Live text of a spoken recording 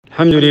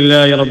الحمد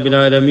لله رب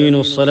العالمين،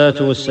 والصلاة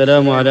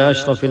والسلام على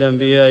أشرف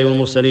الأنبياء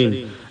والمرسلين.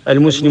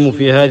 المسلم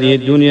في هذه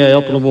الدنيا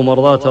يطلب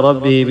مرضاة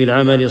ربه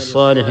بالعمل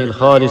الصالح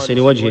الخالص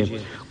لوجهه،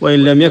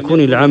 وإن لم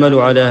يكن العمل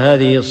على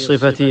هذه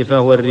الصفة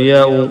فهو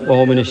الرياء،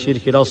 وهو من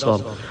الشرك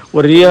الأصغر.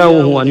 والرياء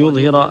هو أن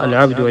يظهر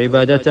العبد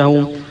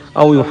عبادته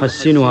أو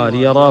يحسنها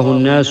ليراه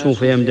الناس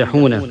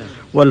فيمدحونه.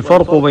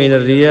 والفرق بين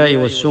الرياء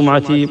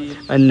والسمعة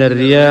أن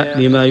الرياء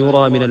لما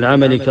يرى من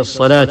العمل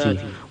كالصلاة،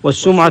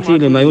 والسمعة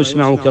لما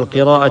يسمع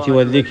كالقراءة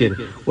والذكر،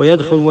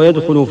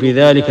 ويدخل في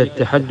ذلك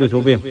التحدث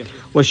به.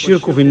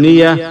 والشرك في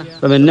النية،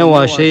 فمن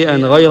نوى شيئا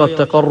غير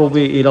التقرب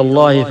إلى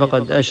الله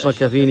فقد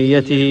أشرك في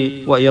نيته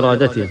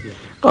وإرادته.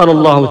 قال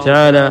الله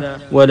تعالى: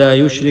 ولا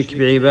يشرك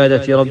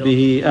بعبادة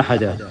ربه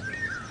أحدا،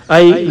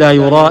 أي لا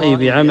يرائي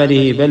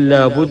بعمله، بل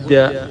لا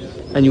بد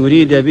أن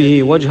يريد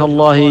به وجه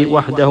الله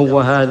وحده.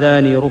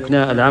 وهذان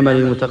ركنا العمل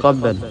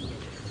المتقبل: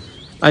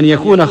 أن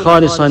يكون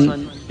خالصا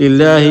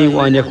لله،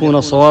 وأن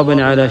يكون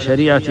صوابا على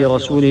شريعة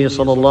رسوله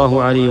صلى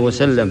الله عليه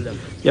وسلم.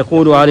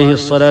 يقول عليه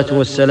الصلاة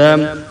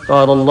والسلام: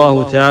 قال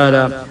الله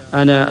تعالى: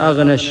 أنا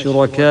أغنى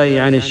الشركاء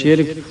عن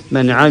الشرك،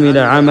 من عمل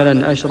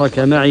عملا أشرك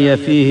معي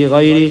فيه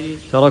غيري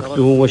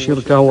تركته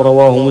وشركه.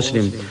 رواه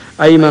مسلم.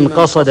 أي من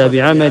قصد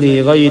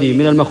بعمله غيري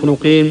من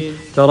المخلوقين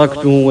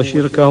تركته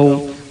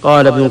وشركه.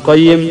 قال ابن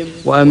القيم: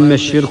 وأما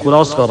الشرك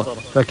الأصغر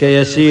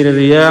فكيسير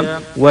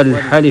الرياء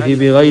والحلف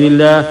بغير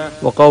الله،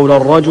 وقول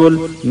الرجل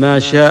ما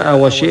شاء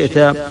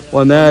وشئت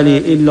وما لي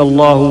إلا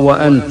الله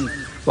وأنت.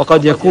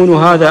 وقد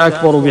يكون هذا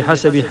أكبر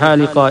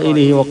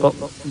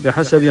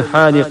بحسب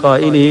حال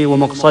قائله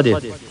ومقصده.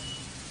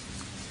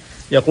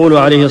 يقول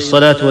عليه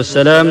الصلاة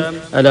والسلام: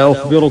 ألا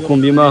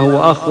أخبركم بما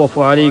هو أخوف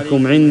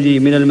عليكم عندي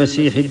من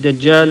المسيح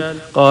الدجال؟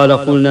 قال: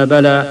 قلنا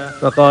بلى.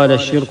 فقال: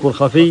 الشرك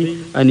الخفي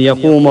أن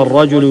يقوم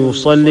الرجل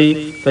يصلي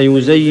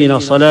فيزين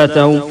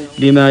صلاته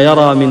لما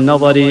يرى من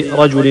نظر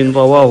رجل.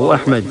 رواه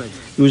أحمد.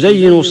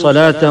 يزين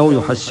صلاته،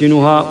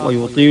 يحسنها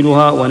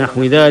ويطيلها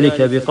ونحو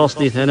ذلك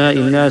بقصد ثناء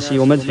الناس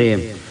ومدحهم.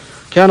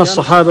 كان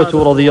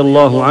الصحابة رضي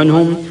الله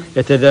عنهم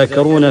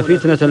يتذاكرون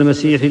فتنة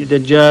المسيح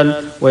الدجال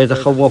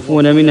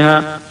ويتخوفون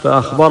منها،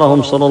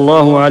 فأخبرهم صلى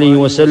الله عليه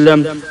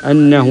وسلم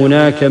أن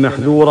هناك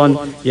محذورا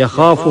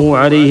يخافه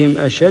عليهم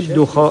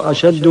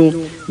أشد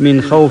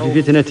من خوف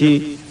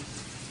فتنة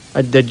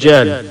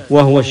الدجال،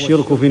 وهو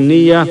الشرك في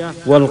النية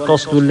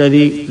والقصد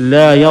الذي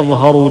لا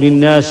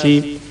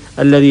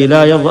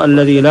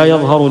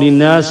يظهر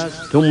للناس.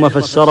 ثم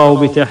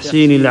فسره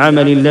بتحسين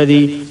العمل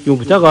الذي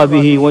يبتغى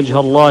به وجه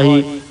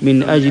الله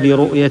من أجل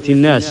رؤية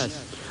الناس.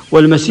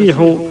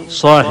 والمسيح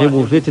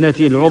صاحب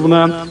الفتنة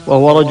العظمى،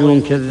 وهو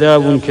رجل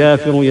كذاب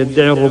كافر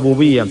يدعي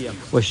الربوبية.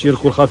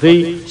 والشرك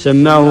الخفي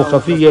سماه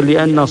خفيا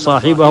لأن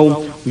صاحبه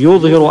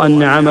يظهر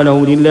أن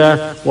عمله لله،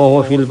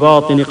 وهو في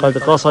الباطن قد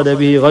قصد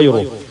به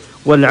غيره.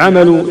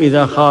 والعمل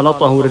إذا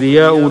خالطه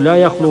الرياء لا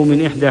يخلو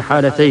من إحدى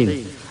حالتين: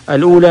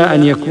 الأولى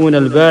أن يكون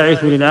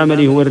الباعث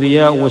للعمل هو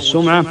الرياء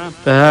والسمعة،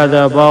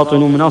 فهذا باطن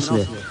من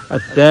أصله.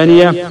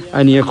 الثانية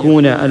أن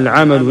يكون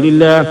العمل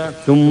لله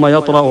ثم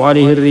يطرأ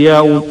عليه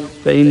الرياء،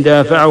 فإن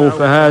دافعه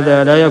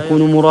فهذا لا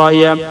يكون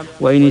مرائيا،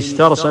 وإن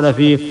استرسل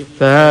فيه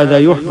فهذا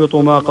يحبط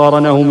ما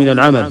قارنه من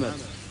العمل.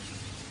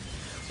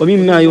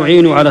 ومما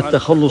يعين على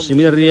التخلص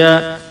من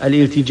الرياء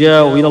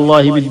الالتجاء إلى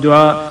الله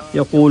بالدعاء.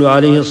 يقول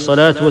عليه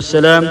الصلاة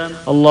والسلام: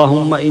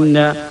 اللهم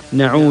إنا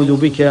نعوذ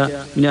بك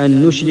من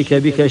أن نشرك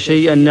بك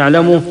شيئا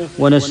نعلمه،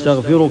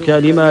 ونستغفرك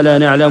لما لا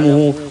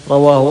نعلمه.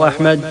 رواه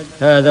أحمد.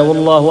 هذا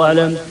والله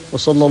أعلم،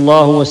 وصلى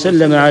الله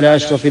وسلم على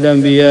أشرف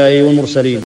الأنبياء والمرسلين.